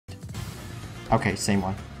Okay, same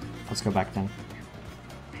one. Let's go back then.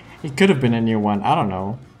 It could have been a new one, I don't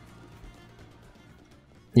know.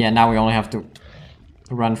 Yeah, now we only have to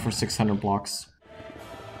run for 600 blocks.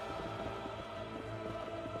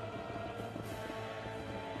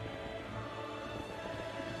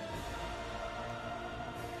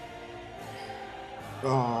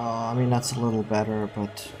 Oh, I mean, that's a little better,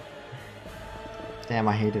 but... Damn,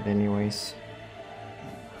 I hate it anyways.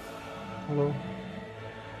 Hello?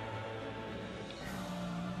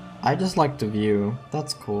 I just like the view.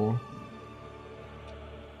 That's cool.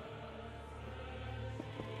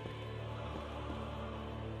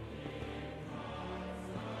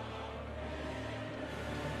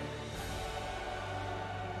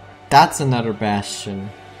 That's another bastion.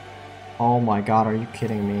 Oh my god, are you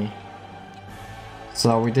kidding me?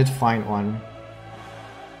 So we did find one.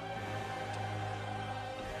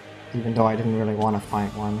 Even though I didn't really want to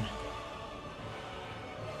find one.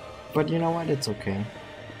 But you know what? It's okay.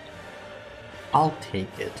 I'll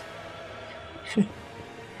take it.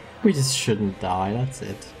 We just shouldn't die, that's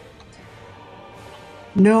it.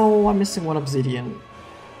 No, I'm missing one obsidian.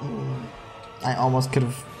 I almost could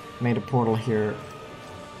have made a portal here.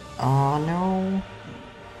 Oh no.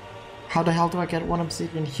 How the hell do I get one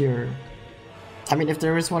obsidian here? I mean, if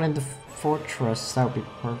there is one in the fortress, that would be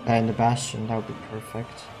perfect. In the bastion, that would be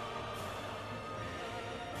perfect.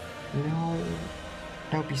 No,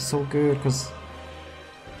 that would be so good, because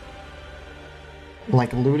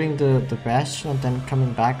like looting the bastion and then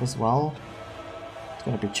coming back as well, it's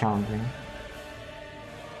gonna be challenging.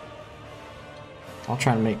 I'll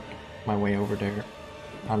try and make my way over there.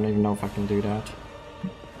 I don't even know if I can do that.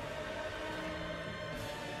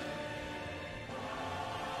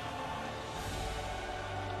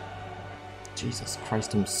 Jesus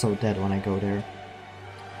Christ, I'm so dead when I go there.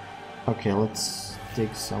 Okay, let's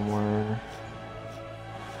dig somewhere.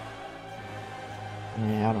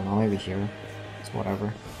 Yeah, I don't know, maybe here. It's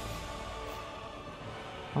whatever.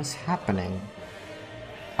 What's happening?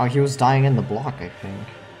 Oh, he was dying in the block, I think.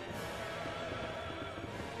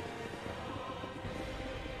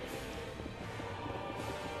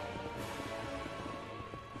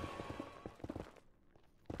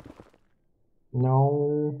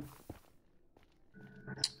 No.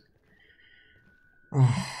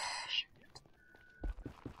 Oh, shit.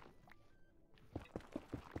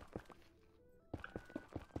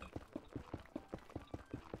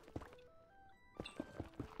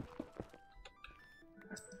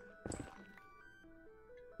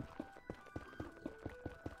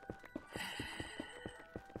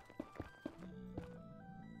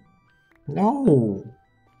 No!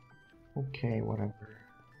 Okay, whatever.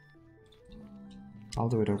 I'll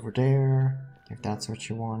do it over there, if that's what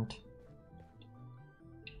you want.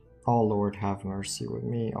 Oh Lord, have mercy with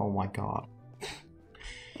me. Oh my god.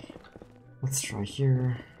 Let's try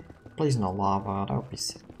here. Please no lava, that would be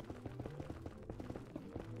sick.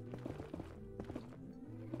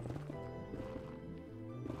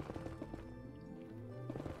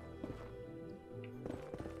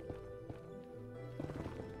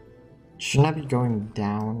 Shouldn't I be going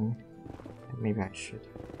down? Maybe I should.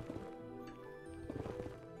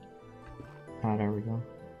 Ah, there we go.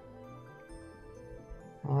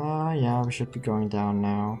 Yeah, we should be going down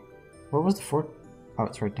now. Where was the fort? Oh,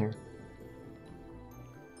 it's right there.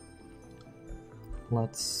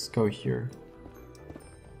 Let's go here.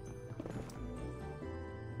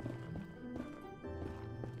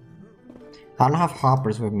 I don't have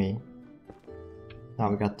hoppers with me. Now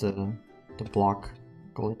we got the block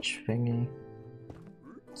glitch thingy.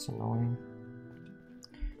 It's annoying.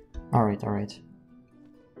 Alright, alright.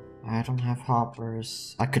 I don't have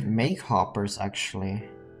hoppers. I could make hoppers actually.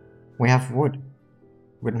 We have wood.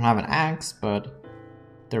 We don't have an axe, but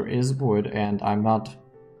there is wood, and I'm not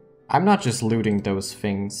just looting those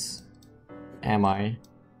things, am I?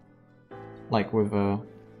 Like with a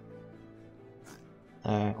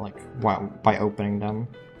by opening them.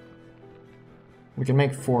 We can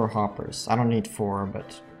make 4 hoppers. I don't need 4,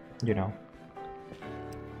 but you know.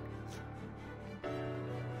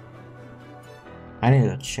 I need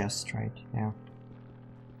a chest, right? Yeah.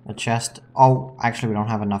 A chest. Oh, actually we don't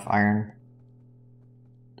have enough iron.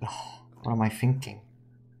 Oh, what am I thinking?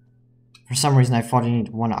 For some reason I thought you need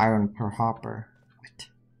 1 iron per hopper. What?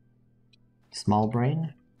 Small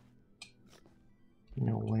brain?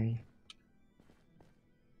 No way.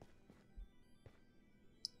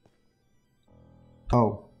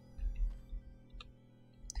 Oh.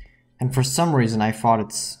 And for some reason I thought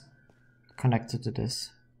it's connected to this.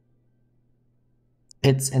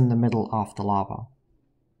 It's in the middle of the lava.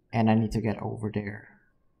 And I need to get over there.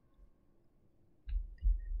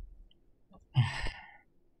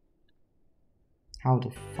 How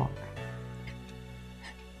the fuck?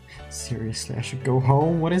 Seriously, I should go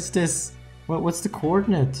home? What is this? What's the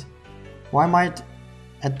coordinate? Why am I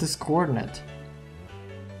at this coordinate?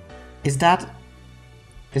 Is that...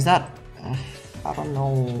 I don't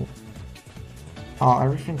know. Oh,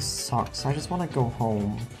 everything sucks. I just want to go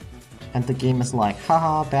home. And the game is like,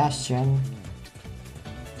 haha, Bastion.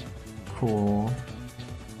 Cool.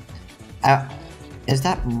 Is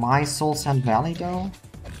that my Soul Sand Valley though?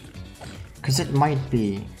 Because it might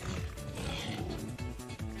be.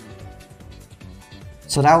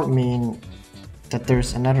 So that would mean that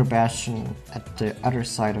there's another Bastion at the other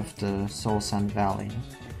side of the Soul Sand Valley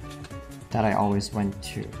that I always went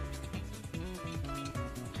to.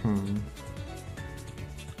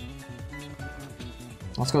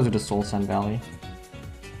 Let's go to the Soul Sand Valley.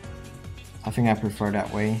 I think I prefer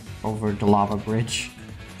that way over the lava bridge.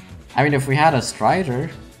 I mean, if we had a Strider,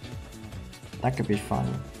 that could be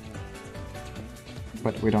fun.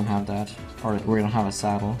 But we don't have that, or we don't have a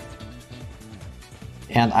saddle.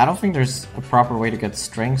 And I don't think there's a proper way to get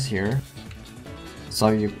strings here. So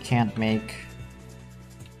you can't make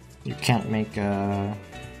a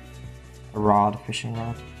rod, fishing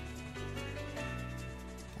rod.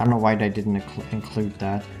 I don't know why they didn't include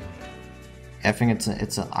that. I think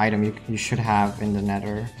it's an item you should have in the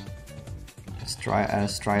Nether. A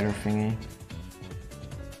Strider thingy.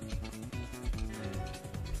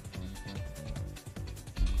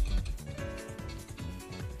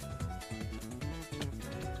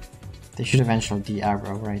 They should eventually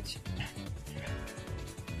de-aggro, right?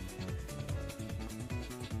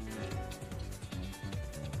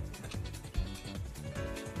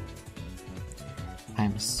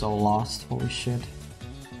 I'm so lost, holy shit.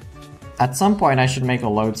 At some point I should make a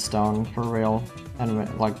lodestone for real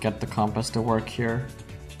and like get the compass to work here.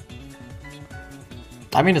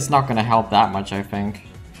 I mean, it's not gonna help that much, I think.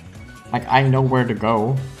 Like, I know where to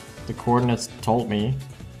go. The coordinates told me.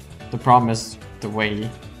 The problem is the way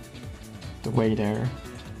there.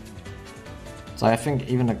 So I think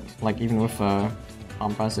even with a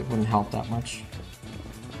compass it wouldn't help that much.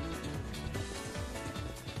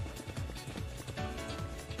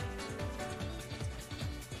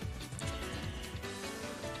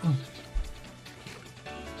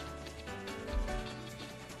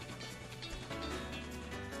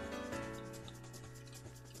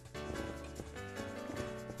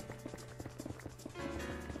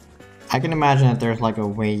 I can imagine that there's like a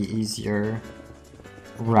way easier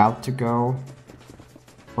route to go,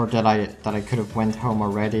 or that I could have went home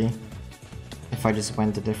already if I just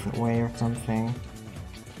went a different way or something.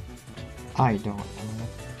 I don't know.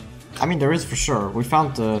 I mean, there is for sure. We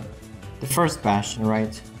found the first Bastion,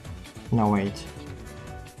 right? No, wait.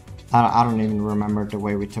 I don't even remember the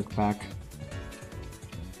way we took back.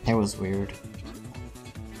 It was weird.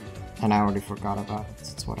 And I already forgot about it.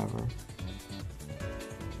 It's whatever.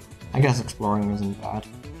 I guess exploring isn't bad.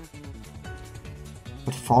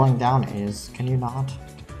 But falling down is. Can you not?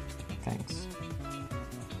 Thanks.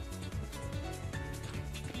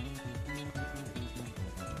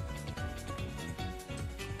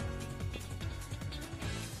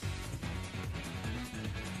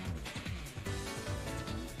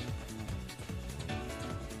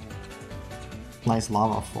 Nice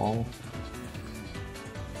lava fall.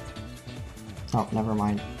 Oh, never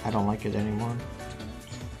mind. I don't like it anymore.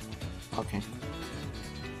 Okay.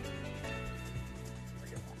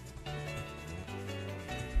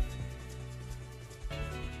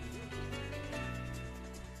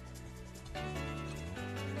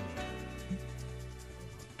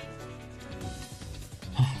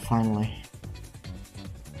 Finally.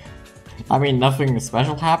 I mean, nothing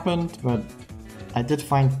special happened, but I did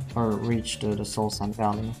find or reach the Soul Sand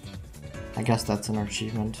Valley. I guess that's an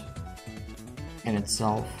achievement in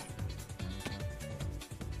itself.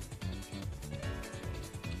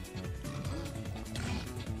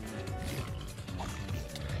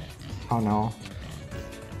 Oh no.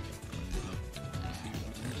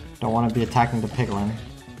 Don't want to be attacking the piglin.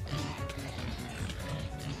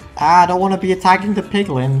 Ah, I don't want to be attacking the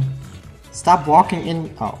piglin. Stop walking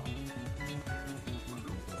in. Oh.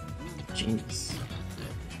 Jeez.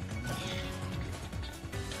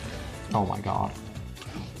 Oh my god.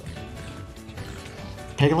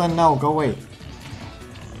 Piglin, no, go away.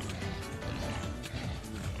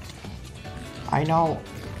 I know.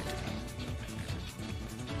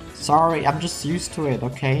 Sorry, I'm just used to it,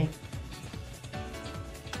 okay?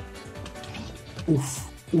 Oof.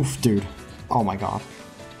 Oof, dude. Oh my god.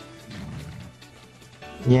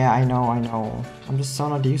 Yeah, I know, I know. I'm just so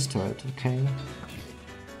not used to it, okay?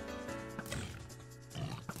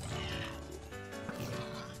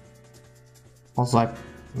 Also, I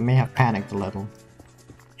may have panicked a little.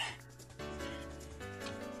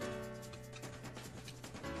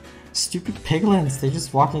 stupid piglins! They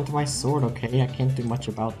just walked into my sword, okay? I can't do much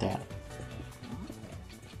about that.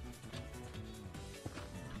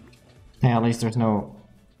 Yeah, at least there's no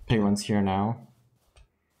piglins here now.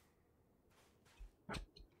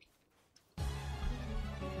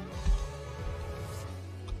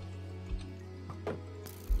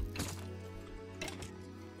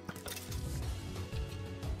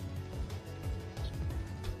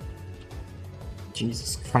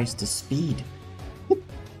 Jesus Christ, the speed!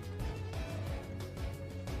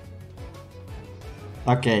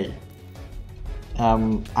 Okay.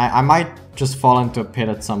 I might just fall into a pit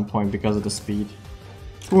at some point because of the speed.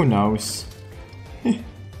 Who knows?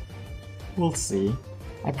 We'll see.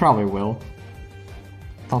 I probably will.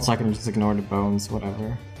 Also, I can just ignore the bones,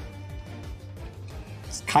 whatever.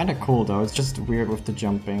 It's kinda cool though, it's just weird with the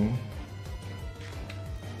jumping.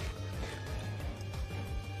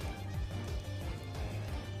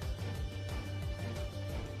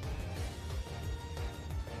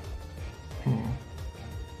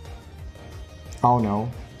 Oh no.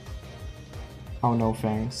 Oh no,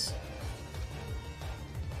 thanks.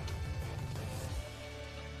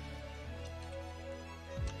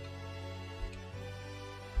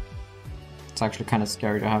 It's actually kind of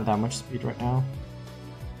scary to have that much speed right now.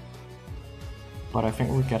 But I think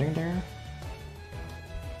we're getting there.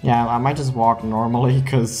 Yeah, I might just walk normally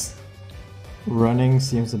because running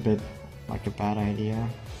seems a bit like a bad idea.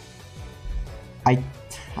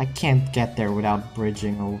 I can't get there without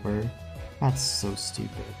bridging over. That's so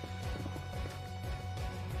stupid.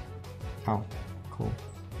 Oh, cool.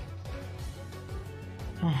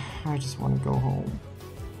 I just want to go home.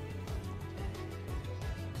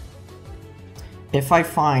 If I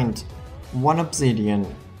find one obsidian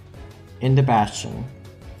in the bastion,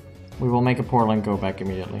 we will make a portal and go back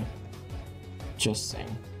immediately. Just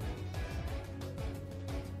saying.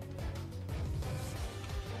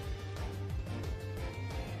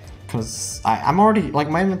 Because I'm already, like,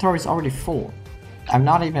 my inventory is already full. I'm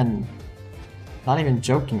not even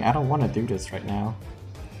joking. I don't want to do this right now.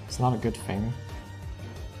 It's not a good thing.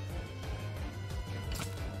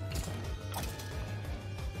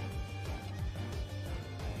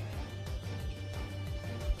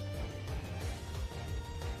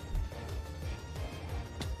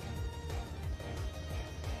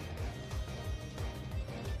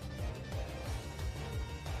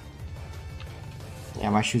 Yeah,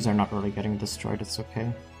 my shoes are not really getting destroyed, it's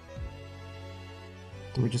okay.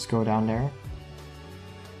 Do we just go down there?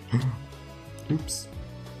 Oops.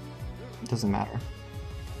 It doesn't matter.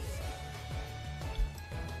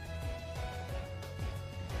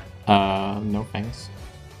 No thanks.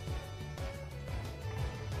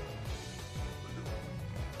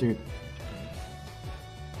 Dude.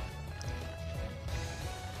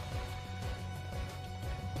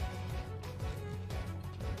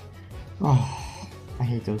 Oh. I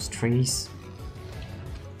hate those trees.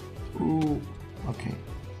 Ooh, okay.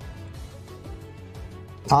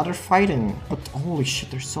 Oh, they're fighting! But holy shit,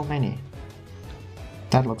 there's so many.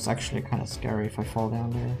 That looks actually kind of scary if I fall down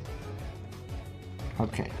there.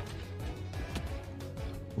 Okay.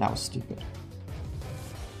 That was stupid.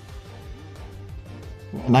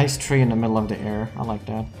 A nice tree in the middle of the air. I like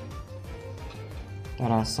that. That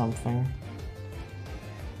has something.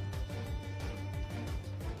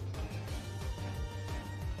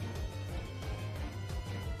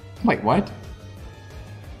 Wait, what?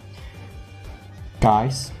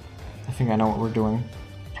 Guys, I think I know what we're doing.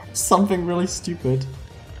 Something really stupid.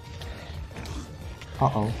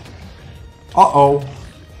 Uh-oh. Uh-oh!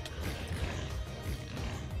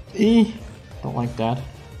 Don't like that.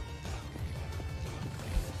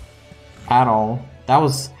 At all. That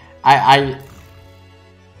was... I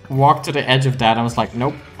walked to the edge of that and was like,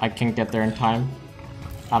 nope, I can't get there in time.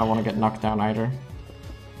 I don't want to get knocked down either.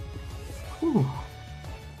 Whew.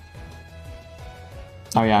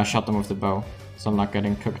 Oh yeah, I shot them with the bow, so I'm not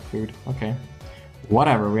getting cooked food. Okay.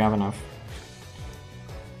 Whatever, we have enough.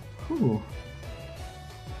 Whew.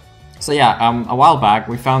 So yeah, a while back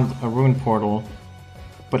we found a rune portal,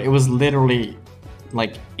 but it was literally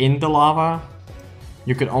like in the lava.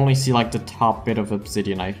 You could only see like the top bit of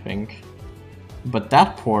obsidian, I think. But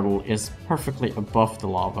that portal is perfectly above the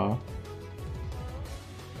lava.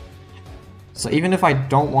 So even if I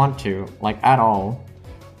don't want to, like at all,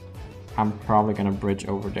 I'm probably gonna bridge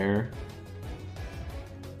over there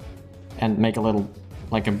and make a little,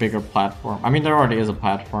 like a bigger platform. I mean, there already is a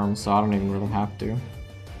platform, so I don't even really have to.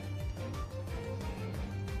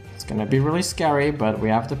 It's gonna be really scary, but we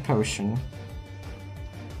have the potion.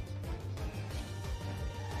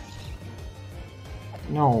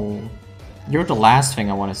 No, you're the last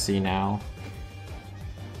thing I want to see now.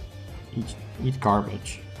 Eat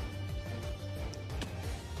garbage.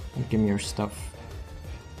 And give me your stuff.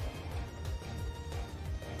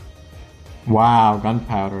 Wow,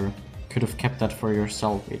 gunpowder. Could have kept that for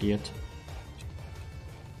yourself, idiot.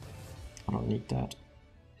 I don't need that.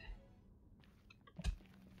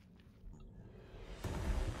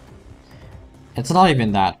 It's not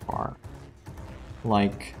even that far.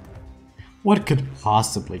 Like, what could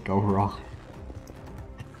possibly go wrong?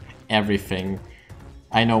 Everything.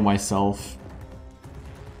 I know myself.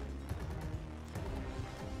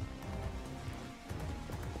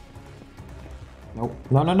 Nope.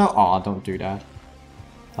 No, no, no. Aw, don't do that.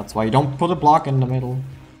 That's why you don't put a block in the middle.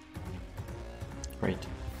 Great.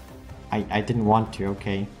 I didn't want to,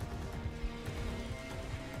 okay.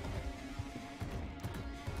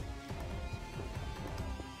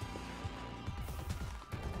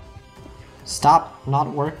 Stop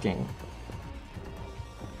not working.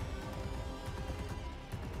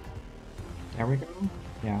 There we go.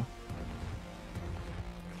 Yeah.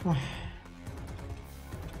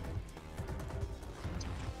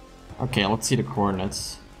 Okay, let's see the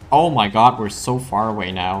coordinates. Oh my god, we're so far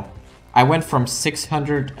away now. I went from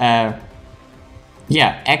 600, yeah,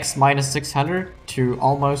 x minus 600 to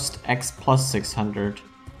almost x plus 600.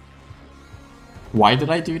 Why did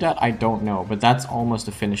I do that? I don't know, but that's almost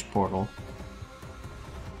a finished portal.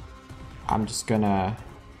 I'm just gonna...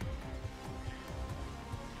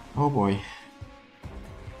 Oh boy.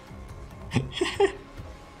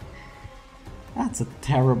 That's a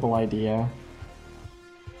terrible idea.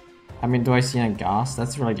 I mean, do I see any gas?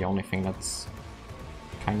 That's really the only thing that's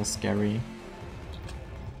kind of scary.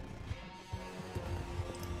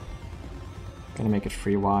 Gonna make it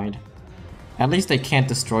 3 wide. At least they can't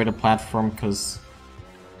destroy the platform, because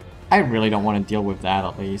I really don't want to deal with that,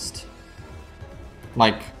 at least.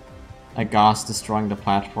 Like, a gas destroying the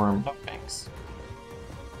platform. No thanks.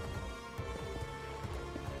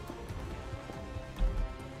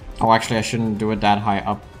 Oh, actually, I shouldn't do it that high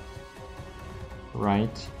up.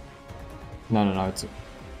 Right? No, no, no, it's a...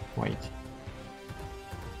 Wait.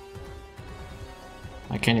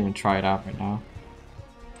 I can't even try it out right now.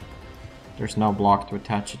 There's no block to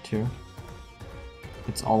attach it to.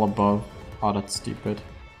 It's all above. Oh, that's stupid.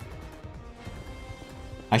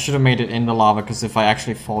 I should have made it in the lava, because if I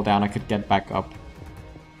actually fall down, I could get back up.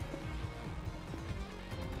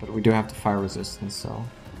 But we do have the fire resistance, so...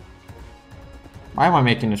 Why am I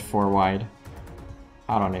making it 4 wide?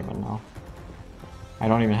 I don't even know. I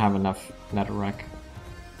don't even have enough netherrack.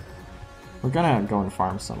 We're gonna go and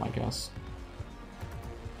farm some, I guess.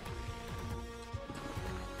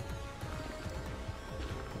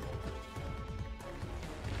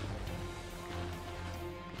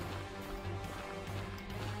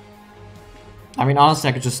 I mean, honestly,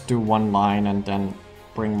 I could just do 1 line and then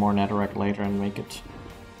bring more netherrack later and make it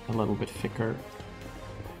a little bit thicker.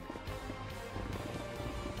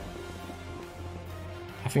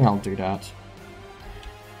 I think I'll do that.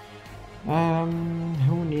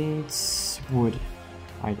 Who needs wood?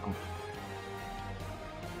 I don't.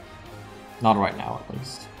 Not right now, at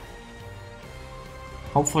least.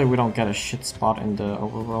 Hopefully we don't get a shit spot in the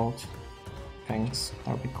overworld things.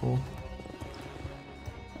 That would be cool.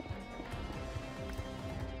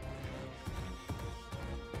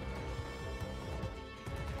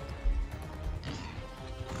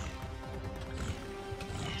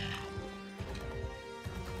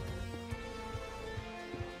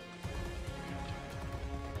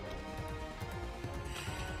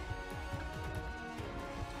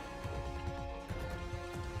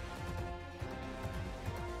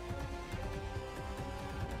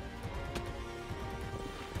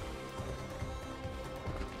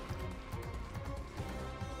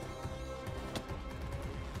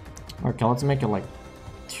 Okay, let's make it like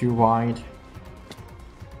 2 wide.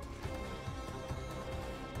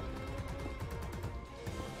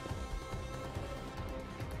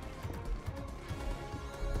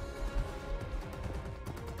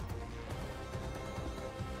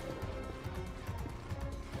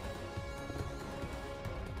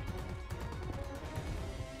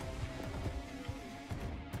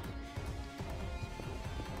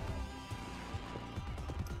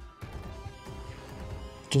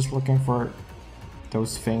 Just looking for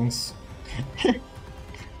those things.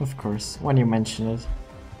 Of course, when you mention it.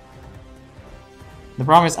 The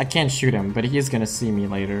problem is I can't shoot him, but he is gonna see me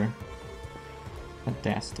later.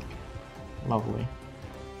 Fantastic. Lovely.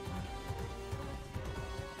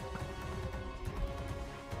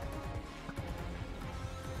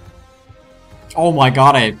 Oh my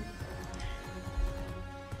god,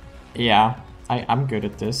 yeah, I'm good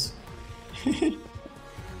at this.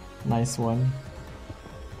 Nice one.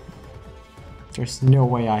 There's no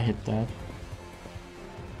way I hit that.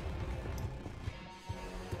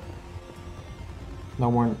 No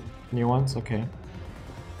more new ones? Okay.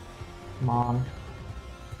 Come on.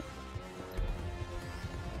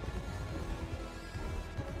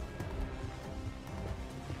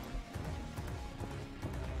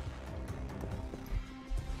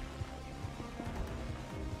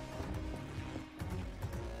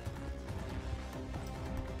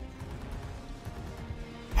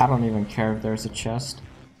 I don't even care if there's a chest.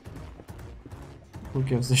 Who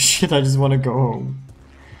gives a shit? I just want to go home.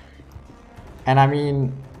 And I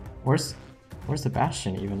mean, where's the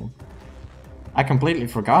Bastion even? I completely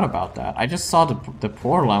forgot about that. I just saw the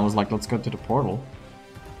portal and was like, let's go to the portal.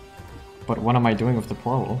 But what am I doing with the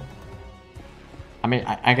portal? I mean,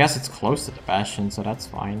 I guess it's close to the Bastion, so that's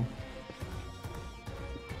fine.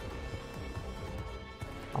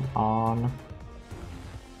 Come on.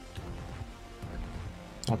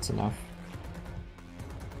 That's enough.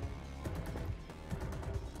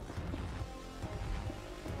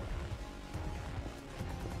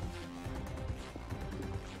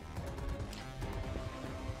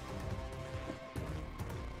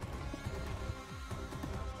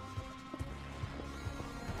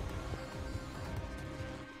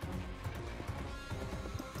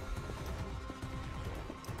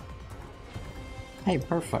 Hey,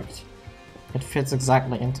 perfect. It fits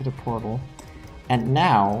exactly into the portal. And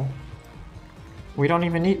now, we don't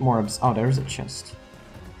even need more oh, there's a chest.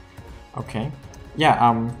 Okay.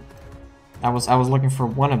 Yeah, I was looking for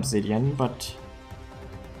 1 obsidian, but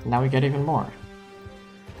now we get even more.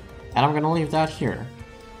 And I'm gonna leave that here.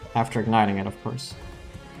 After igniting it, of course.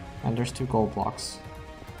 And there's 2 gold blocks.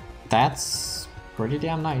 That's pretty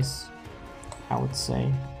damn nice, I would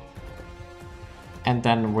say. And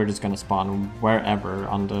then we're just gonna spawn wherever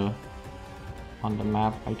on the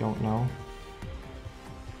map, I don't know.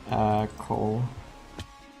 Coal.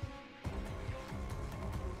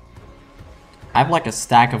 I have like a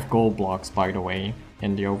stack of gold blocks, by the way,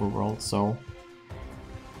 in the overworld, so...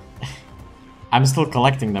 I'm still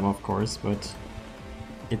collecting them, of course, but...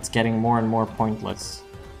 it's getting more and more pointless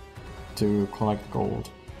to collect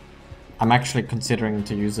gold. I'm actually considering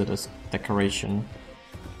to use it as decoration.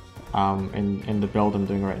 In the build I'm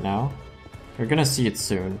doing right now. You're gonna see it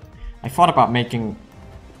soon. I thought about making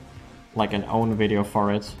like an own video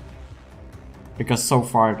for it, because so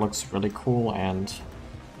far it looks really cool and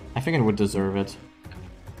I think it would deserve it.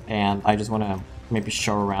 And I just want to maybe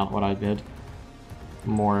show around what I did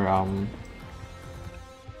more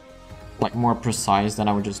like more precise than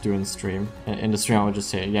I would just do in stream. In the stream I would just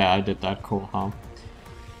say, yeah, I did that, cool, huh?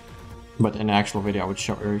 But in the actual video I would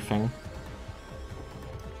show everything.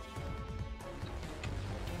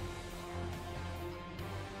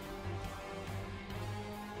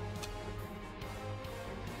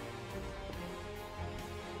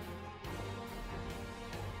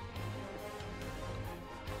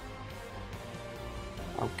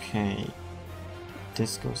 Okay,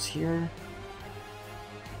 this goes here,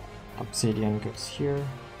 obsidian goes here.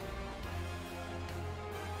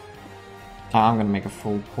 I'm gonna make a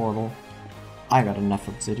full portal. I got enough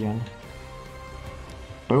obsidian.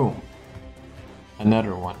 Boom.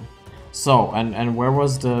 Another one. So, and where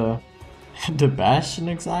was the Bastion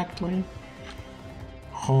exactly?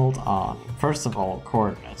 Hold on. First of all,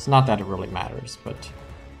 coordinates. Not that it really matters, but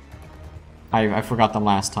I forgot them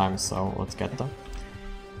last time, so let's get them.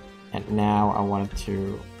 And now I wanted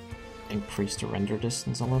to increase the render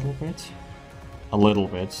distance a little bit. A little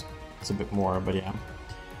bit. It's a bit more, but yeah.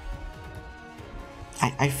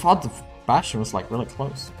 I thought the Bastion was like really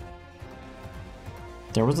close.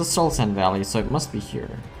 There was a Soul Sand Valley, so it must be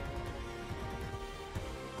here.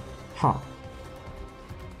 Huh.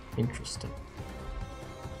 Interesting.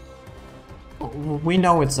 We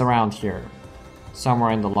know it's around here.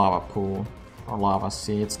 Somewhere in the lava pool. Or lava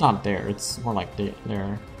sea. It's not there, it's more like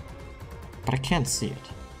there. But I can't see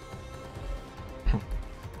it.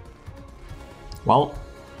 Well,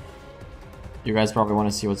 you guys probably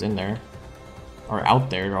want to see what's in there. Or out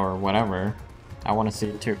there, or whatever. I want to see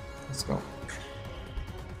it too. Let's go.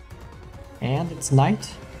 And it's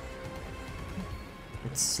night.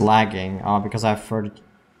 It's lagging. Oh, because I've heard...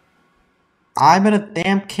 I'm in a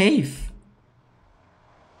damn cave!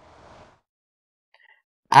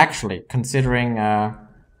 Actually, considering...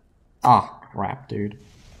 Oh, crap, dude.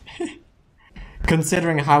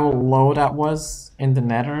 Considering how low that was in the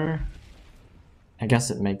nether, I guess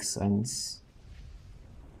it makes sense.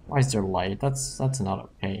 Why is there light? That's not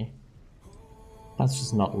okay. That's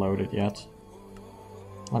just not loaded yet.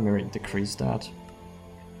 Let me decrease that.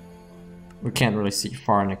 We can't really see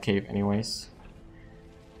far in a cave anyways.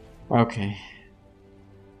 Okay.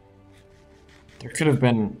 There could have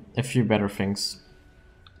been a few better things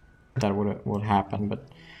that would happen, but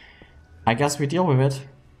I guess we deal with it.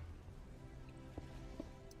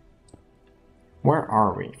 Where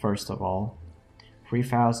are we, first of all?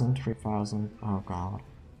 3,000, 3,000, oh god.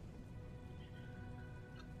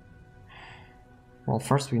 Well,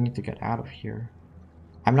 first we need to get out of here.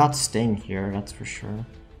 I'm not staying here, that's for sure.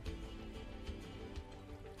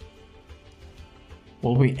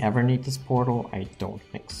 Will we ever need this portal? I don't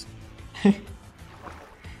think so.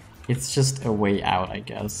 It's just a way out, I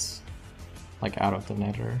guess. Like out of the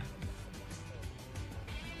nether.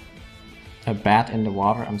 A bat in the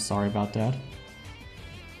water, I'm sorry about that.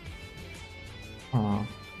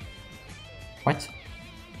 What?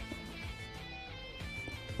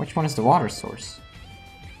 Which one is the water source?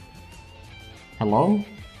 Hello?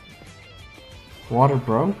 Water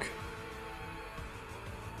broke?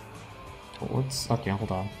 What's... okay,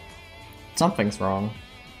 hold on. Something's wrong.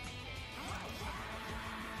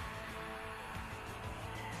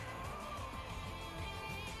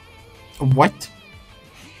 What?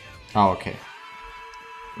 Oh, okay.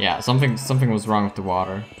 Yeah, something was wrong with the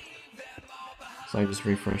water. So I just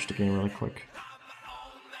refreshed the game really quick.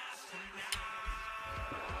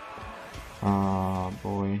 Oh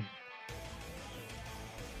boy.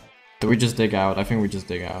 Did we just dig out? I think we just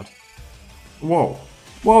dig out. Whoa!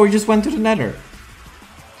 Whoa, we just went to the nether!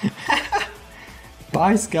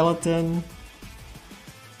 Bye, skeleton!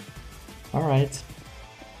 Alright.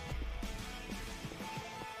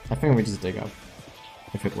 I think we just dig up.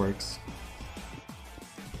 If it works.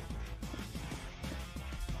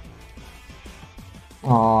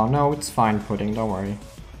 Oh no, it's fine, Pudding, don't worry.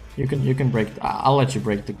 You can break... I'll let you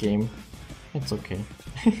break the game. It's okay.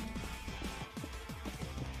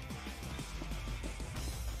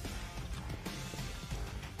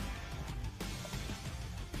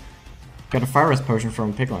 Got a fire rest potion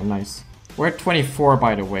from Piglin, nice. We're at 24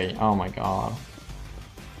 by the way, oh my god.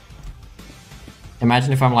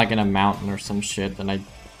 Imagine if I'm like in a mountain or some shit, then I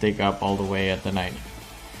dig up all the way at the night.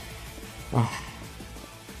 Oh.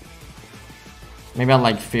 Maybe at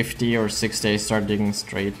like 50 or 60 start digging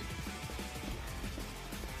straight.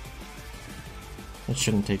 It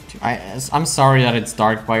shouldn't take too... I'm sorry that it's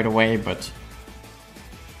dark by the way, but...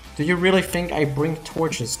 Do you really think I bring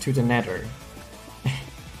torches to the nether?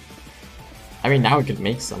 I mean, now we could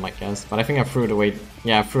make some, I guess, but I think I threw it away.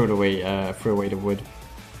 Yeah, I threw away the wood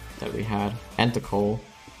that we had, and the coal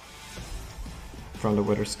from the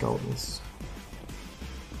wither skeletons.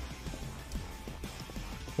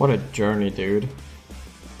 What a journey, dude.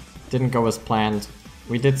 Didn't go as planned.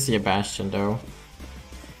 We did see a bastion, though.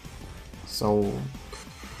 So...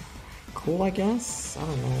 cool, I guess? I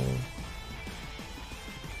don't know.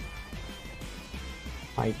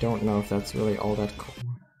 I don't know if that's really all that cool.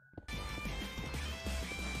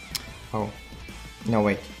 Oh. No,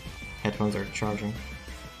 wait. Headphones are charging.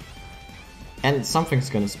 And something's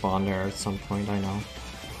gonna spawn there at some point, I know.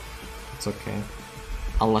 It's okay.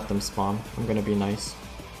 I'll let them spawn. I'm gonna be nice.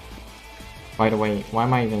 By the way, why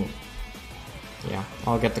am I even... yeah,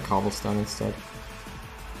 I'll get the cobblestone instead.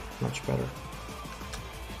 Much better.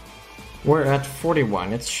 We're at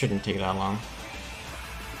 41, it shouldn't take that long.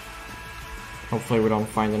 Hopefully we don't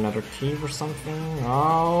find another cave or something.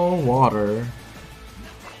 Oh, water.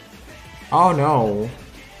 Oh no.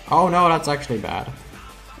 Oh no, that's actually bad.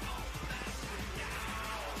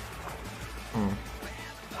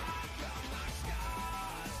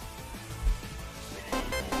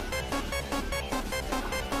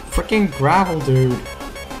 Freaking gravel, dude.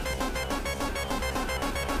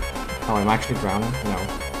 Oh, I'm actually drowning? No.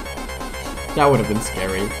 That would have been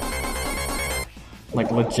scary.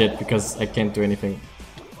 Like, legit, because I can't do anything.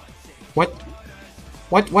 What?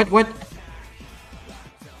 What?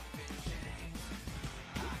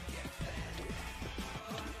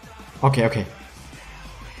 Okay.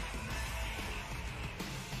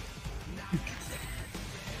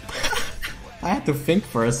 I had to think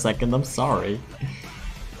for a second, I'm sorry.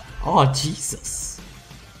 Oh, Jesus.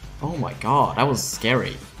 Oh my god, that was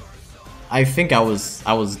scary. I think I was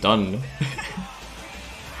done.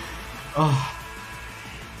 Oh.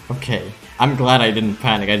 Okay, I'm glad I didn't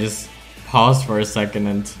panic. I just paused for a second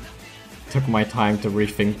and took my time to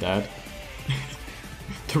rethink that.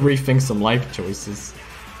 To rethink some life choices.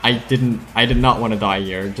 I did not want to die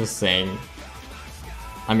here, just saying.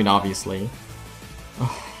 I mean, obviously.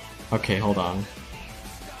 Oh. Okay, hold on.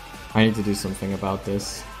 I need to do something about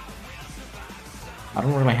this. I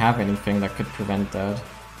don't really have anything that could prevent that.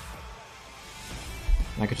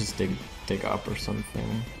 I could just dig up or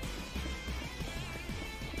something.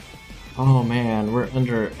 Oh man, we're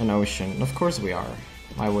under an ocean. Of course we are.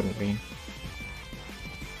 Why wouldn't we?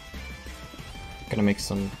 Gonna make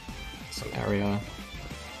some area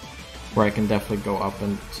where I can definitely go up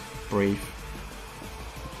and brief.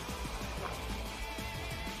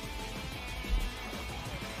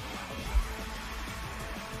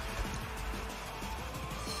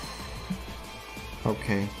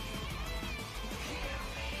 Okay.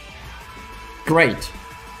 Great!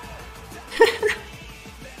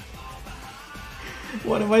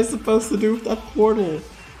 What am I supposed to do with that portal?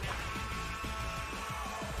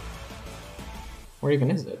 Where even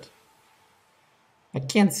is it? I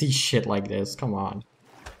can't see shit like this, come on.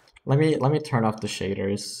 Let me turn off the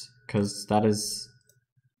shaders, cause that is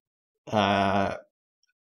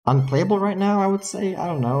unplayable right now, I would say. I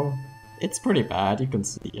don't know. It's pretty bad, you can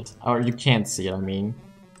see it. Or you can't see it, I mean.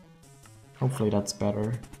 Hopefully that's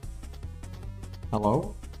better.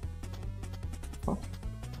 Hello? What?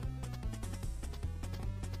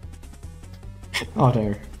 Oh,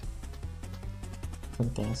 there.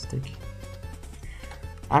 Fantastic.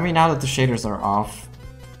 I mean, now that the shaders are off,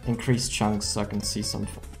 increase chunks so I can see some.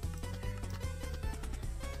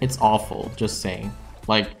 It's awful, just saying.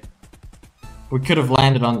 Like, we could have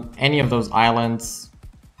landed on any of those islands,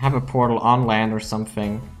 have a portal on land or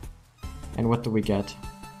something, and what do we get?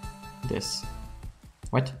 This.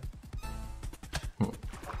 What?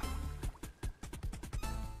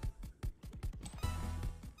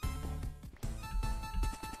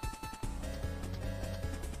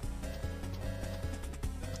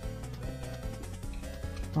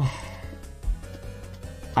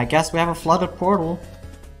 I guess we have a flooded portal.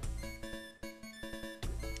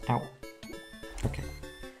 Ow. Okay.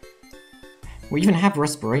 We even have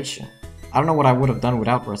respiration. I don't know what I would have done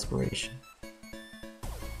without respiration.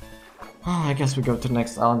 Oh, I guess we go to the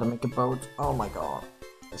next island and make a boat. Oh my god.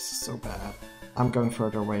 This is so bad. I'm going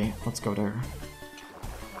further away. Let's go there.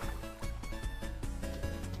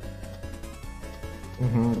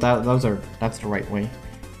 That's the right way.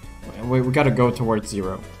 We gotta go towards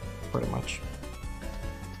 0, pretty much.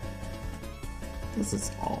 This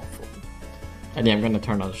is awful. And yeah, I'm gonna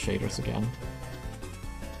turn on the shaders again.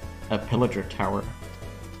 A pillager tower.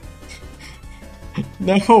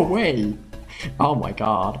 No way! Oh my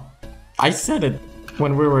god. I said it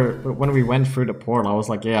when we went through the portal. I was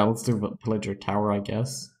like, yeah, let's do a pillager tower, I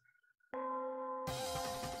guess.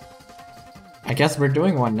 I guess we're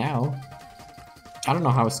doing one now. I don't know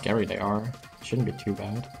how scary they are. Shouldn't be too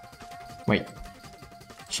bad. Wait.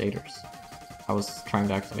 Shaders. I was trying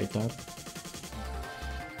to activate that.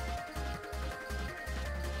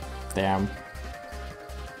 Damn.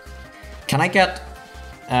 Can I get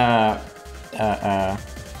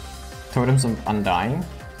totems of undying?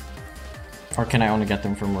 Or can I only get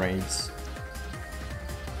them from raids?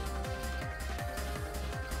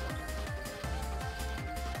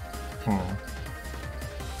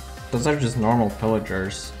 Those are just normal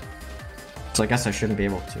pillagers. So I guess I shouldn't be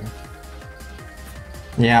able to.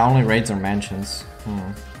 Yeah, only raids or mansions.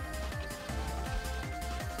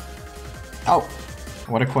 Oh!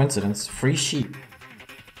 What a coincidence. Free sheep.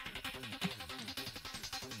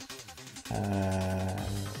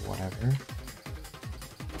 Whatever.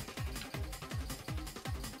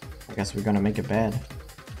 I guess we're gonna make a bed.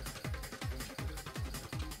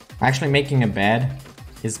 Actually, making a bed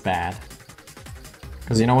is bad.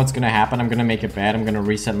 Because you know what's gonna happen? I'm gonna make a bed, I'm gonna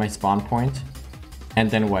reset my spawn point.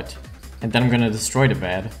 And then what? And then I'm gonna destroy the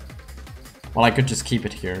bed. Well, I could just keep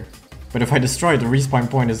it here. But if I destroy it, the respawn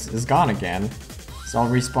point is gone again. So I'll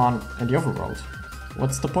respawn in the overworld.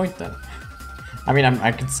 What's the point then? I mean,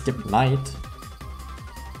 I could skip night.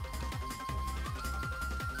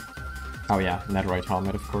 Oh yeah, netherite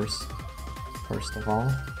helmet, of course. First of all.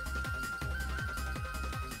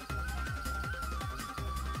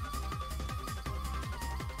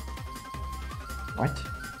 What?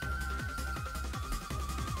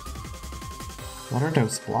 What are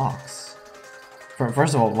those blocks?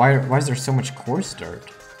 First of all, why is there so much coarse dirt?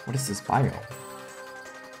 What is this biome?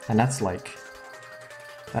 And that's like...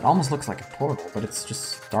 That almost looks like a portal, but it's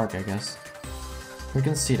just dark, I guess. We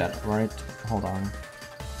can see that, right? Hold on.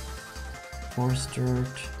 Coarse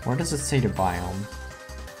dirt... Where does it say the biome?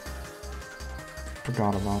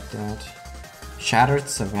 Forgot about that. Shattered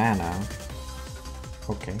savanna.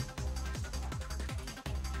 Okay.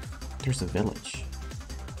 There's a village.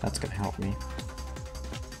 That's gonna help me.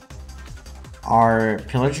 Are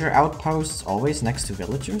pillager outposts always next to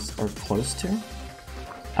villagers? Or close to?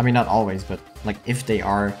 I mean, not always, but like if they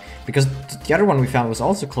are... Because the other one we found was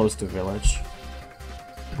also close to a village.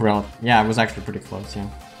 Well, yeah, it was actually pretty close, yeah.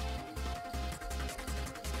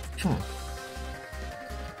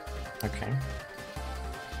 Okay.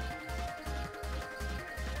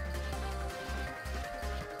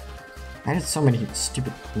 I did so many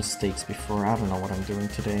stupid mistakes before. I don't know what I'm doing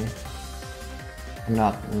today. I'm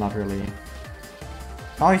not really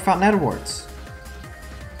Oh, he found nether warts.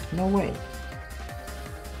 No way.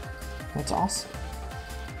 That's awesome.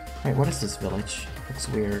 Wait, what is this village? Looks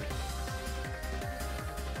weird.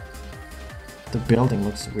 The building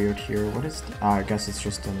looks weird here. What is the... Oh, I guess it's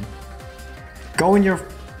just an... Go in your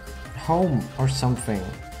home or something.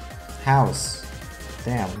 House.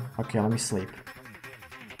 Damn. Okay, let me sleep.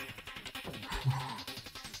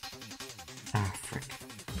 Ah, frick.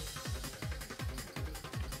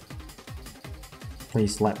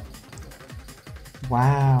 Please let...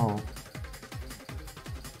 Wow.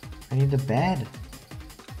 I need a bed.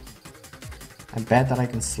 A bed that I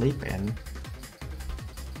can sleep in.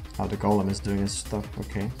 Oh, the golem is doing his stuff.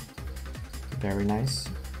 Okay. Very nice.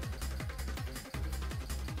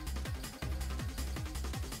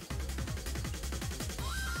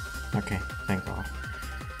 Okay, thank God.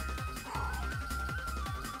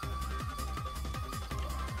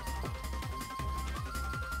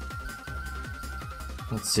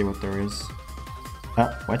 Let's see what there is.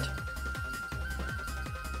 What?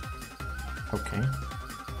 Okay.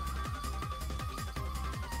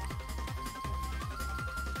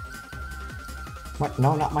 What?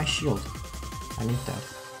 No, not my shield. I need that.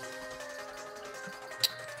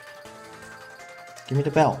 Give me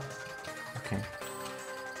the bell. Okay.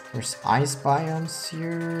 There's ice biomes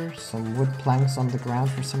here. Some wood planks on the ground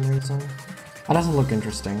for some reason. That doesn't look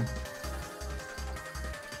interesting.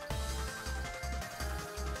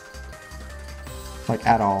 Like,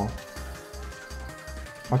 at all.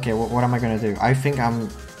 Okay, what am I gonna do? I think I'm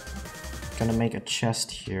gonna make a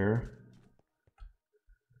chest here.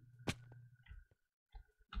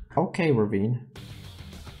 Okay, Ravine.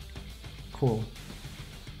 Cool.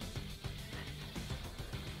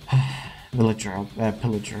 Villager,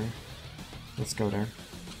 pillager. Let's go there.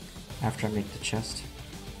 After I make the chest.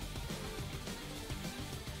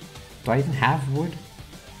 Do I even have wood?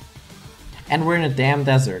 And we're in a damn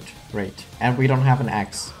desert. Great. And we don't have an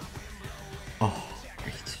axe. Oh,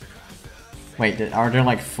 great. Wait, are there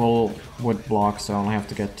like full wood blocks so I only have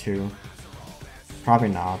to get 2? Probably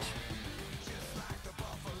not.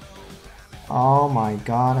 Oh my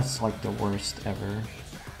god, it's like the worst ever.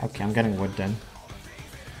 Okay, I'm getting wood then.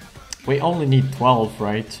 We only need 12,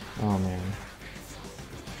 right? Oh man.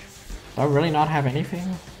 Do I really not have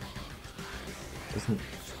anything?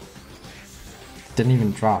 Didn't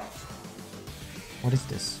even drop. What is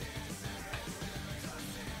this?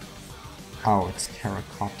 Oh, it's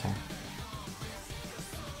terracotta.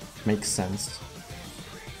 Makes sense.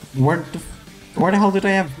 Where the hell did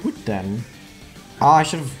I have wood then? Oh, I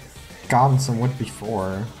should have gotten some wood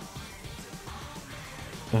before.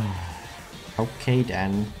 Okay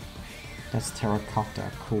then. That's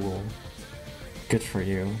terracotta, cool. Good for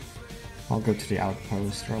you. I'll go to the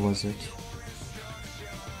outpost, where was it?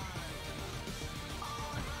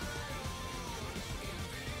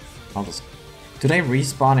 I'll just... Do they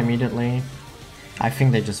respawn immediately? I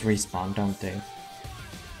think they just respawn, don't they?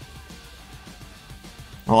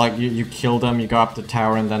 Or like, you kill them, you go up the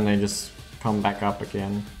tower, and then they just come back up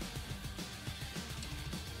again.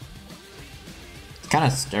 It's kind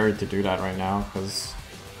of scary to do that right now, because...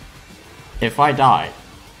 If I die,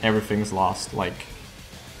 everything's lost, like...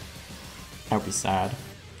 That would be sad,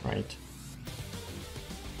 right?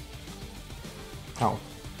 Oh.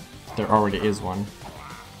 There already is one.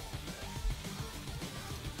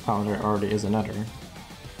 Oh, there already is another.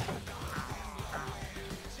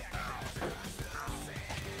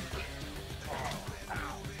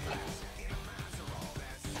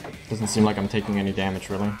 Doesn't seem like I'm taking any damage,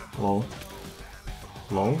 really. Lol.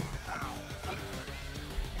 Lol?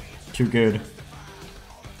 Too good.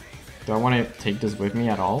 Do I want to take this with me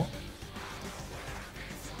at all?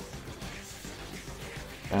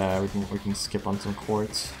 We can skip on some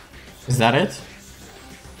quartz. Is that it?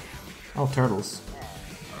 Oh, turtles.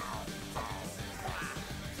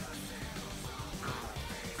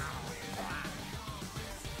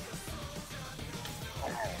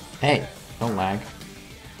 Hey, don't lag.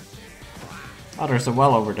 Oh, there's a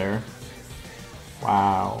well over there.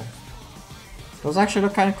 Wow. Those actually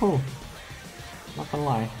look kind of cool. Not gonna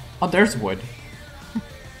lie. Oh, there's wood.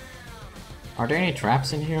 Are there any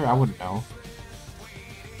traps in here? I wouldn't know.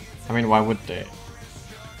 I mean, why would they?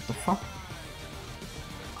 The fuck?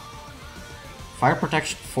 Fire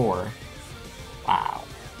protection 4. Wow.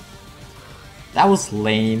 That was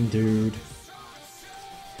lame, dude.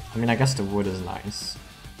 I mean, I guess the wood is nice.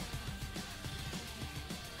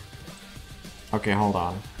 Okay, hold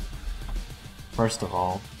on. First of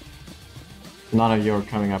all, none of you are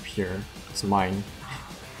coming up here. It's mine.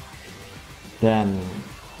 Then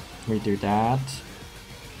we do that.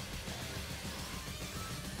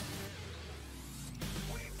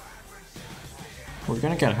 We're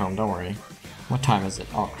gonna get home, don't worry. What time is it?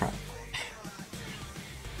 Oh crap.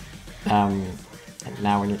 And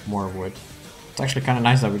now we need more wood. It's actually kind of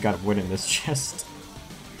nice that we got wood in this chest.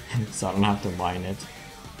 So I don't have to mine it.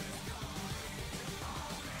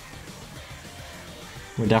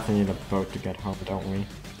 We definitely need a boat to get home, don't we?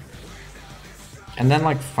 And then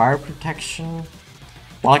like fire protection.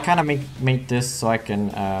 Well, I kind of made this so I can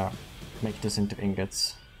make this into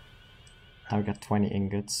ingots. Now we got 20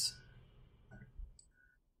 ingots.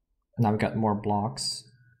 Now we got more blocks.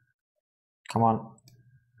 Come on.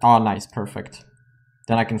 Oh, nice, perfect.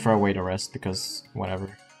 Then I can throw away the rest because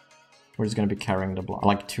whatever. We're just gonna be carrying the block,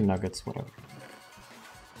 like 2 nuggets, whatever.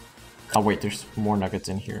 Oh wait, there's more nuggets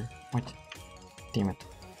in here. What? Damn it.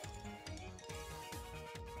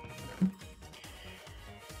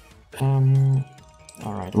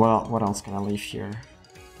 Alright, well, what else can I leave here?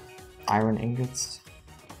 Iron ingots?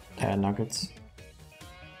 Nuggets.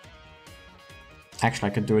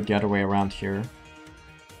 Actually, I could do it the other way around here.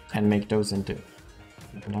 And make those into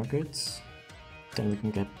nuggets. Then we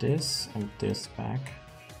can get this and this back.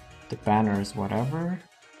 The banners, whatever.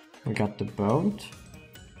 We got the boat.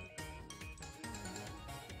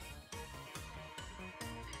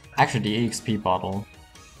 Actually, the EXP bottle.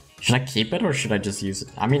 Should I keep it or should I just use it?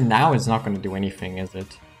 I mean, now it's not going to do anything, is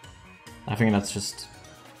it? I think that's just...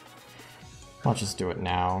 I'll just do it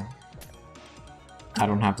now. I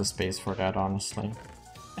don't have the space for that, honestly.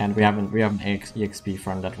 And we have an EXP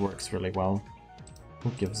farm that works really well.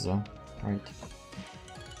 Who gives a... Right.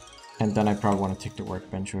 And then I probably want to take the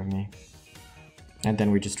workbench with me. And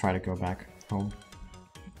then we just try to go back home.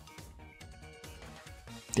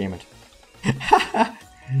 Damn it.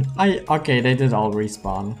 Okay, they did all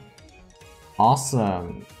respawn.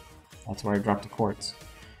 Awesome. That's where I dropped the quartz.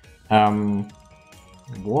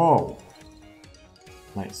 Whoa.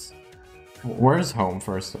 Nice. Where's home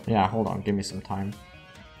first? Yeah, hold on, give me some time.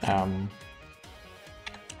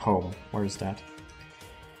 Home, where's that?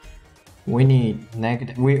 We need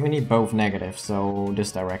negative. We need both negative, so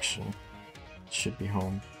this direction should be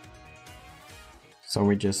home. So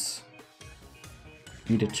we just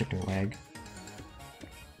eat a chicken leg.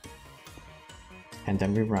 And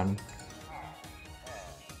then we run.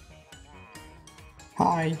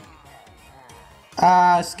 Hi!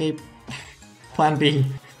 Ah, escape! Plan B!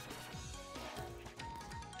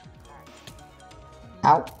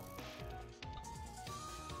 Ow!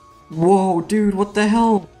 Whoa, dude, what the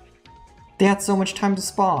hell? They had so much time to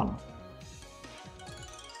spawn!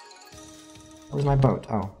 Where's my boat?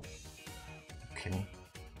 Oh. Okay.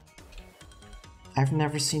 I've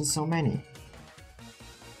never seen so many.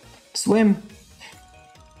 Swim!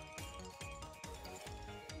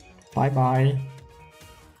 Bye-bye.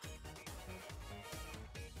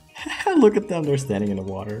 Look at them, they're standing in the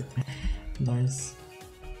water. Nice.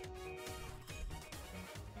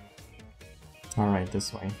 Alright,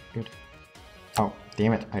 this way. Good. Oh,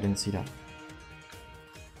 damn it, I didn't see that.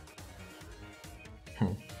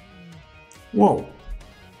 Whoa!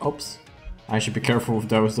 Oops. I should be careful with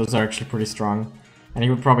those, those are actually pretty strong. And he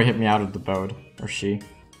would probably hit me out of the boat, or she.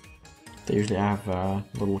 They usually have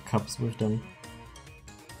little cups with them.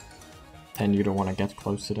 And you don't want to get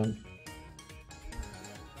close to them.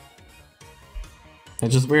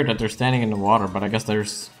 It's just weird that they're standing in the water, but I guess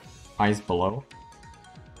there's ice below.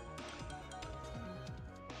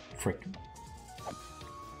 Frick.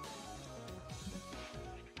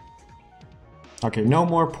 Okay, no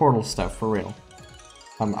more portal stuff, for real.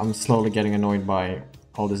 I'm slowly getting annoyed by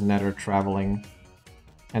all this nether traveling.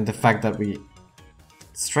 And the fact that we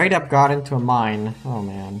straight up got into a mine. Oh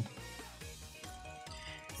man.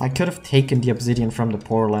 I could have taken the obsidian from the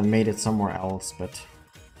portal and made it somewhere else, but...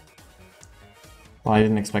 Well, I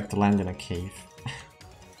didn't expect to land in a cave.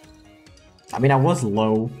 I mean, I was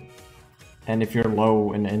low. And if you're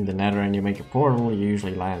low in the nether and you make a portal, you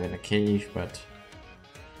usually land in a cave, but...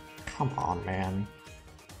 Come on, man.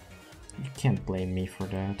 You can't blame me for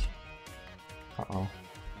that. Uh-oh.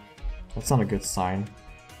 That's not a good sign.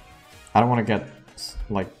 I don't want to get,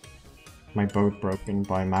 like, my boat broken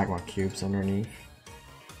by magma cubes underneath.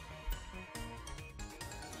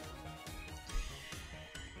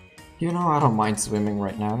 You know, I don't mind swimming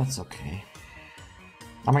right now, that's okay.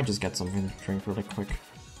 I might just get something to drink really quick.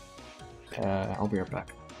 I'll be right back.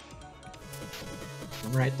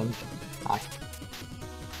 Alright then. Hi.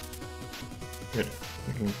 Good.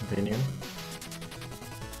 We can continue.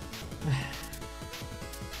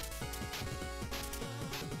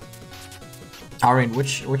 Alright,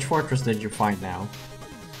 which fortress did you find now?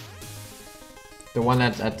 The one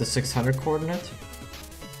at the 600 coordinate?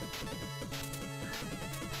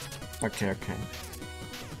 Okay, okay.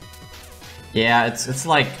 Yeah, it's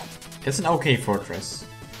like It's an okay fortress.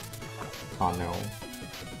 Oh no.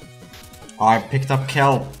 Oh, I picked up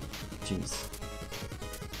kelp. Jeez.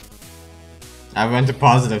 I went to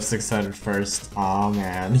positive 600 first. Oh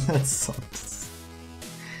man, that sucks.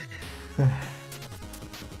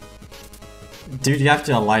 Dude, you have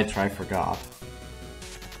to elytra, I forgot.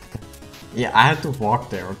 Yeah, I had to walk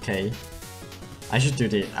there, okay? I should do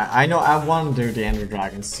the... I know I want to do the Ender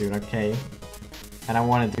Dragon soon, okay? And I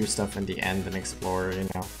want to do stuff in the end and explore, you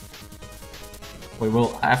know. We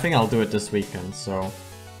will... I think I'll do it this weekend, so...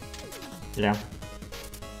 Yeah.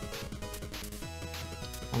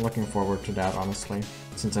 I'm looking forward to that, honestly.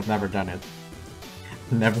 Since I've never done it.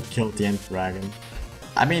 Never killed the Ender Dragon.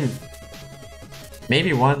 I mean...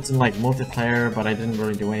 Maybe once in like multiplayer, but I didn't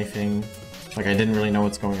really do anything. Like I didn't really know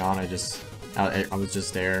what's going on, I was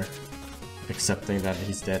just there. Accepting that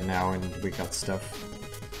he's dead now and we got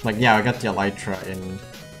stuff. Like yeah, I got the elytra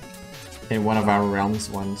in one of our realms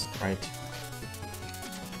once, right?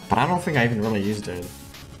 But I don't think I even really used it.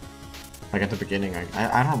 Like at the beginning,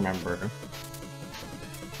 I don't remember.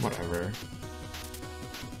 Whatever.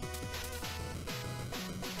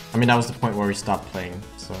 I mean that was the point where we stopped playing,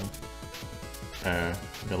 so...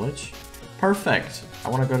 village? Perfect! I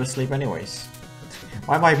wanna go to sleep anyways.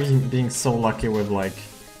 Why am I being so lucky with like...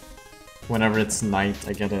 Whenever it's night,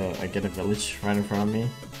 I get a village right in front of me.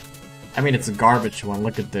 I mean, it's a garbage one,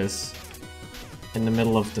 look at this. In the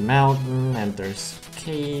middle of the mountain, and there's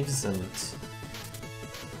caves, and...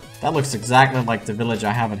 That looks exactly like the village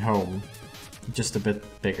I have at home. Just a bit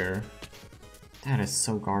bigger. That is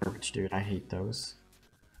so garbage, dude, I hate those.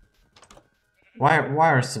 Why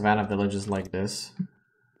are savannah villages like this?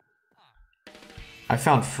 I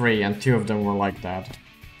found 3 and 2 of them were like that.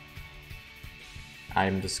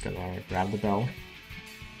 I'm just gonna grab the bell.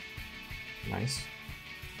 Nice.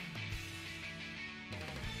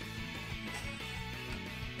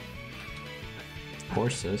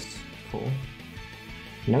 Horses, cool.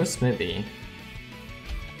 No smithy.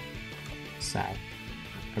 Sad.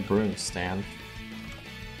 A brewing stand.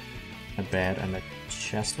 A bed and a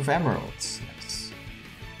chest of emeralds. Nice.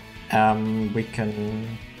 We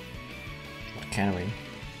can... What can we?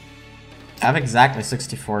 I have exactly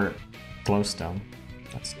 64 glowstone.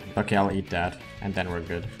 That's nice. Okay, I'll eat that, and then we're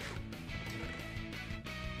good.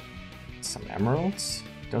 Some emeralds?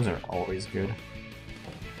 Those are always good.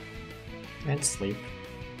 And sleep.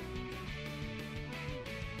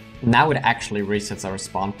 Now it actually resets our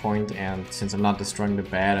spawn point, and since I'm not destroying the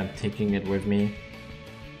bed and taking it with me,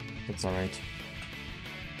 that's alright.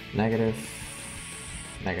 Negative.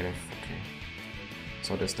 Negative, okay.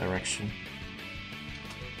 So this direction.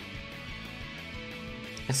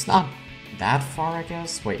 It's not that far, I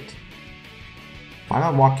guess? Wait. Why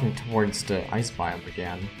am I walking towards the ice biome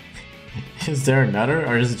again? Is there another,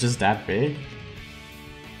 or is it just that big?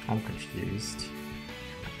 I'm confused.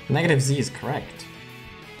 Negative Z is correct.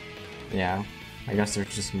 Yeah, I guess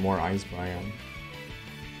there's just more ice biome.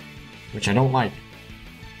 Which I don't like.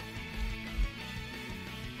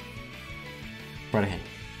 But hey.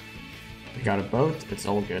 We got a boat, it's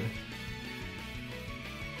all good.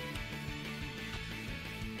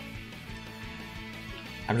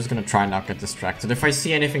 I'm just gonna try and not get distracted. If I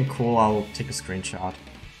see anything cool, I'll take a screenshot.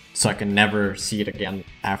 So I can never see it again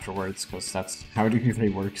afterwards, because that's how it usually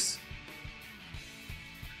works.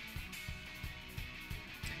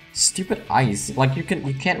 Stupid ice. Like you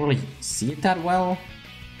can't really see it that well,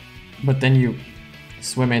 but then you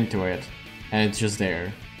swim into it, and it's just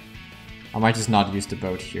there. I might just not use the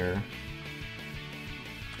boat here.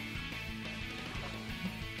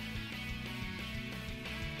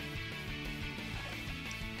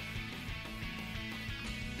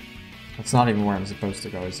 That's not even where I'm supposed to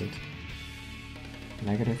go, is it?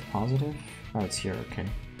 Negative, positive? Oh, it's here, okay.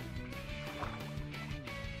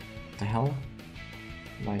 What the hell?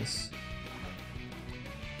 Nice.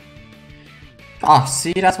 Ah,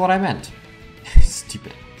 see, that's what I meant.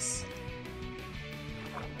 Stupid ass.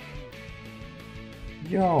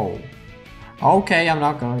 Yo. Okay, I'm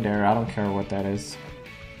not going there. I don't care what that is.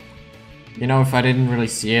 You know, if I didn't really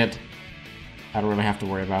see it, I don't really have to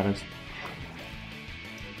worry about it.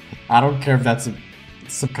 I don't care if that's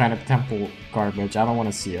some kind of temple garbage. I don't want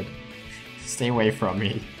to see it. Stay away from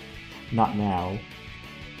me. Not now.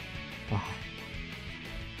 Ugh.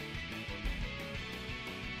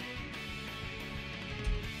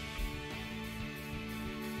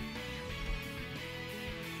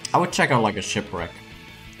 I would check out like a shipwreck.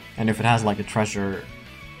 And if it has like a treasure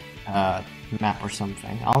map or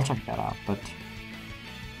something, I'll check that out. But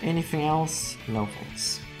anything else? No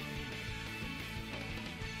thanks.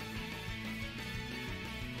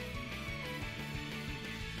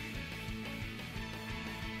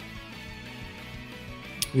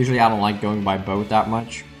 Usually I don't like going by boat that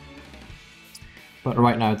much, but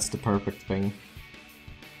right now it's the perfect thing.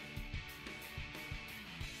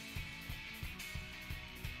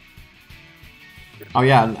 Oh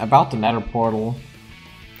yeah, and about the nether portal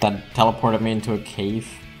that teleported me into a cave.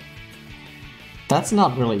 That's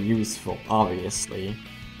not really useful, obviously.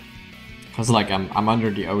 Cause like I'm under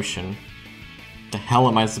the ocean. The hell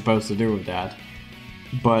am I supposed to do with that?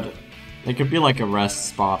 But it could be like a rest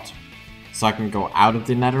spot. So I can go out of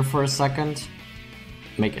the nether for a second,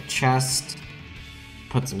 make a chest,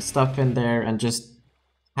 put some stuff in there, and just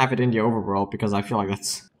have it in the overworld, because I feel like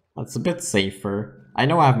that's a bit safer. I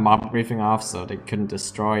know I have mob briefing off, so they couldn't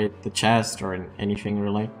destroy the chest or anything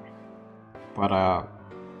really. But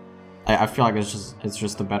I feel like it's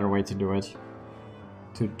just a better way to do it.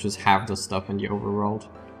 To just have the stuff in the overworld.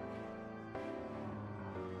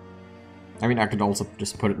 I mean, I could also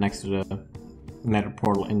just put it next to the nether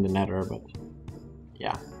portal in the nether, but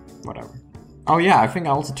yeah, whatever. Oh yeah, I think I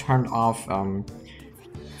also turned off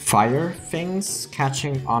fire things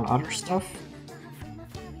catching on other stuff.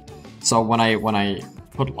 So when I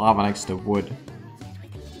put lava next to wood,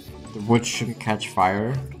 the wood shouldn't catch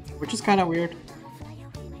fire, which is kind of weird.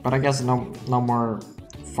 But I guess no more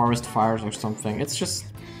forest fires or something. It's just,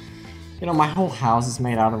 you know, my whole house is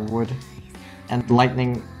made out of wood, and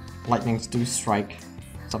lightnings do strike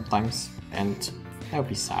sometimes, and that would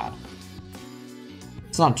be sad.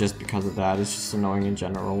 It's not just because of that, it's just annoying in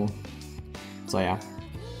general. So yeah,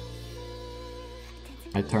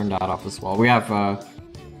 I turned that off as well. We have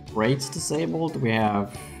raids disabled, we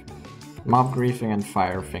have mob griefing and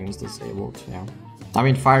fire things disabled, yeah. I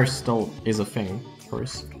mean, fire still is a thing, of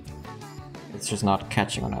course. It's just not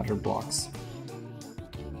catching on other blocks.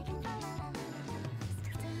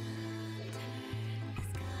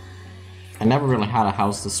 I never really had a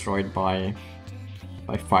house destroyed by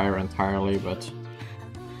fire entirely, but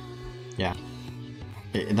yeah,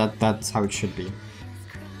 that's how it should be.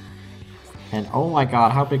 And oh my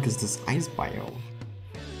god, how big is this ice biome?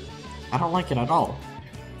 I don't like it at all.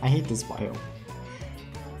 I hate this biome.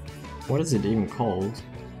 What is it even called?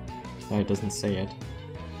 No, it doesn't say it.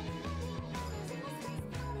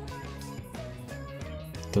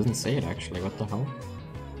 It doesn't say it actually, what the hell?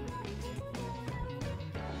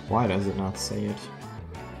 Why does it not say it?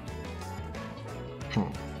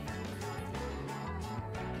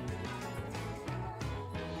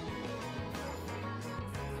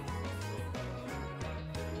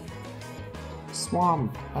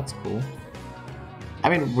 Swamp, that's cool. I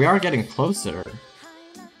mean, we are getting closer.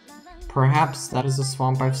 Perhaps that is a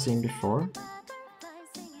swamp I've seen before.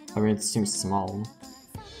 I mean, it seems small.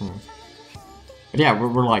 But yeah,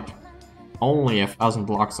 we're like only 1,000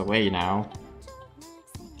 blocks away now.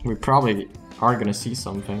 We probably are gonna see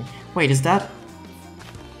something. Wait, is that?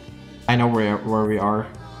 I know where we are.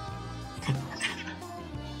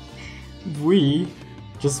 We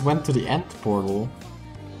just went to the end portal.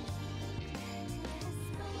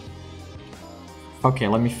 Okay,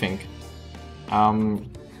 let me think.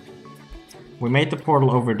 We made the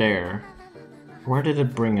portal over there. Where did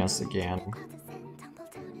it bring us again?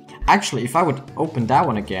 Actually, if I would open that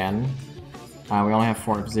one again, we only have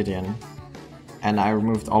 4 obsidian. And I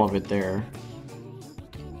removed all of it there.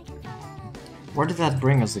 Where did that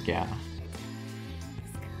bring us again?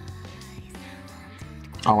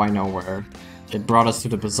 Oh, I know where. It brought us to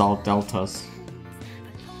the basalt deltas.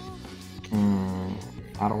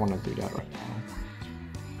 I don't want to do that right now.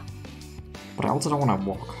 But I also don't want to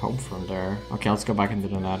walk home from there. Okay, let's go back into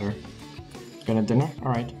the nether. Gonna dinner?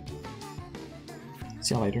 Alright.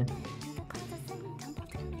 See you later.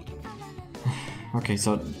 Okay,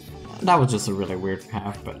 so that was just a really weird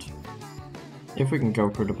path, but if we can go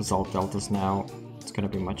through the basalt deltas now, it's gonna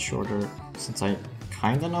be much shorter, since I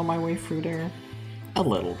kinda know my way through there. A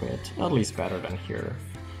little bit, at least better than here.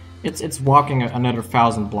 It's walking another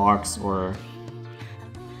 1,000 blocks, or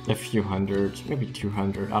a few hundred, maybe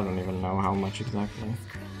 200, I don't even know how much exactly.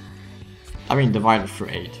 I mean, divided through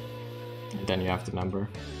 8, and then you have the number.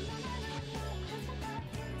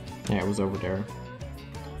 Yeah, it was over there.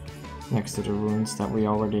 Next to the ruins that we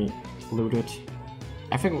already looted.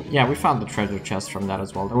 I think, yeah, we found the treasure chest from that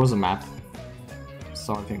as well. There was a map,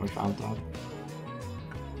 so I think we found that.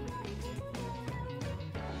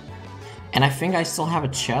 And I think I still have a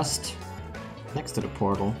chest next to the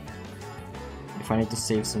portal. If I need to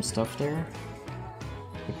save some stuff there,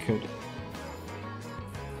 I could.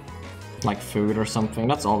 Like food or something,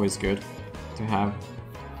 that's always good to have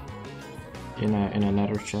in a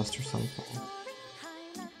nether chest or something.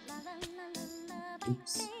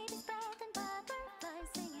 Oops.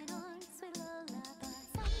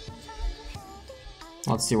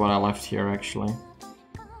 Let's see what I left here actually.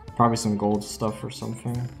 Probably some gold stuff or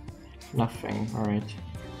something. Nothing, alright.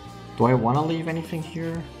 Do I want to leave anything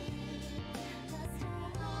here?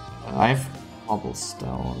 I have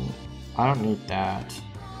cobblestone. I don't need that.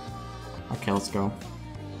 Okay, let's go.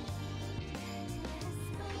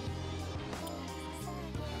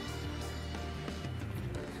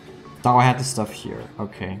 Oh, I had the stuff here.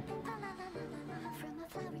 Okay.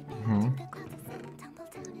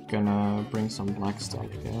 Gonna bring some black stuff,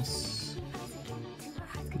 I guess.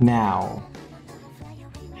 Now,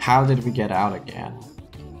 how did we get out again?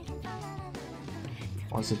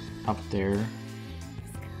 Was it up there?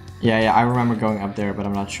 Yeah, I remember going up there, but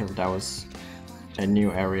I'm not sure if that was a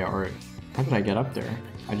new area or... How did I get up there?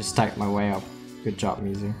 I just typed my way up. Good job,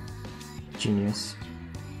 Mizu. Genius.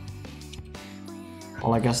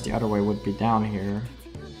 Well, I guess the other way would be down here.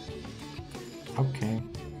 Okay.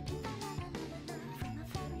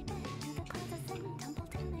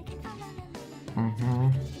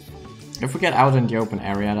 If we get out in the open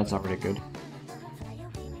area, that's already good.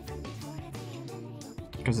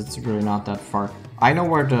 Because it's really not that far. I know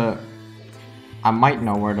where the... I might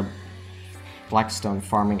know where the Blackstone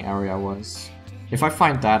farming area was. If I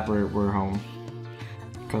find that, we're home.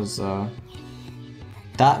 Because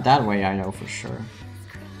that way I know for sure.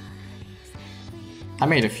 I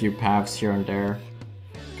made a few paths here and there.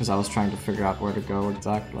 Because I was trying to figure out where to go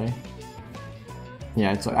exactly.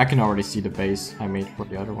 Yeah, it's, I can already see the base I made for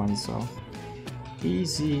the other one, so...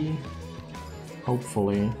 Easy.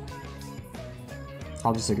 Hopefully.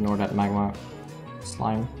 I'll just ignore that magma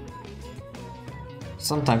slime.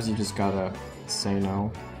 Sometimes you just gotta say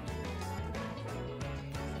no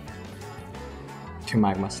to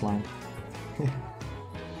magma slime.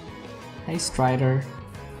 Hey Strider.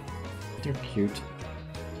 They're cute.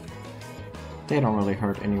 They don't really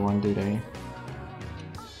hurt anyone, do they?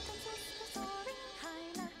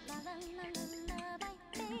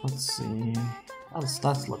 Let's see.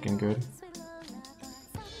 That's looking good.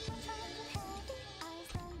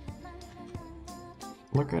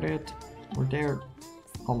 Look at it. We're there.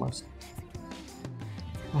 Almost.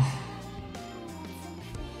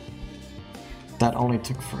 That only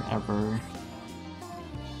took forever.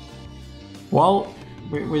 Well,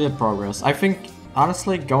 we did progress. I think,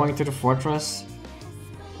 honestly, going to the fortress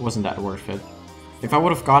wasn't that worth it. If I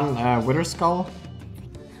would have gotten Wither Skull,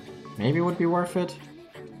 maybe it would be worth it.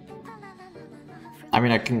 I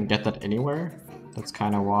mean, I can get that anywhere. That's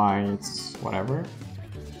kind of why it's whatever.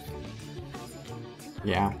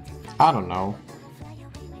 Yeah, I don't know.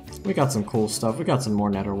 We got some cool stuff. We got some more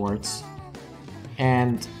nether warts.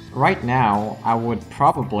 And right now, I would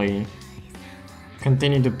probably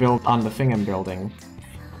continue to build on the thing I'm building.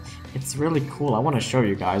 It's really cool. I want to show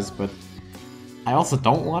you guys, but I also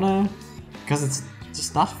don't want to, because it's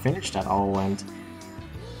just not finished at all. And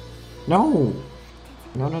no,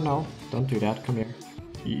 don't do that. Come here.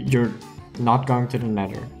 You're not going to the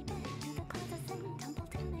nether.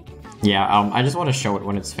 Yeah, I just want to show it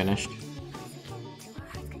when it's finished.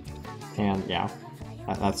 And yeah,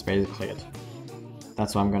 that's basically it.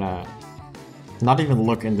 That's why I'm gonna not even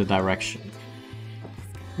look in the direction.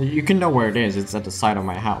 You can know where it is. It's at the side of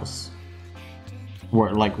my house.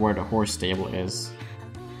 Where the horse stable is.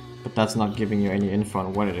 But that's not giving you any info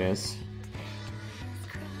on what it is.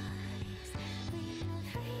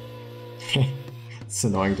 It's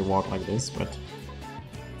annoying to walk like this, but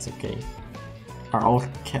it's okay. Are all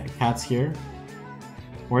cats here?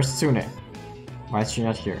 Where's Tsune? Why is she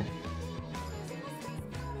not here?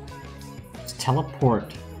 Just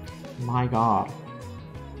teleport. My god.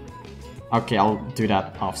 Okay, I'll do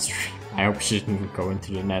that off stream. I hope she didn't go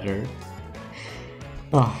into the nether.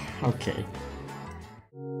 Oh, okay.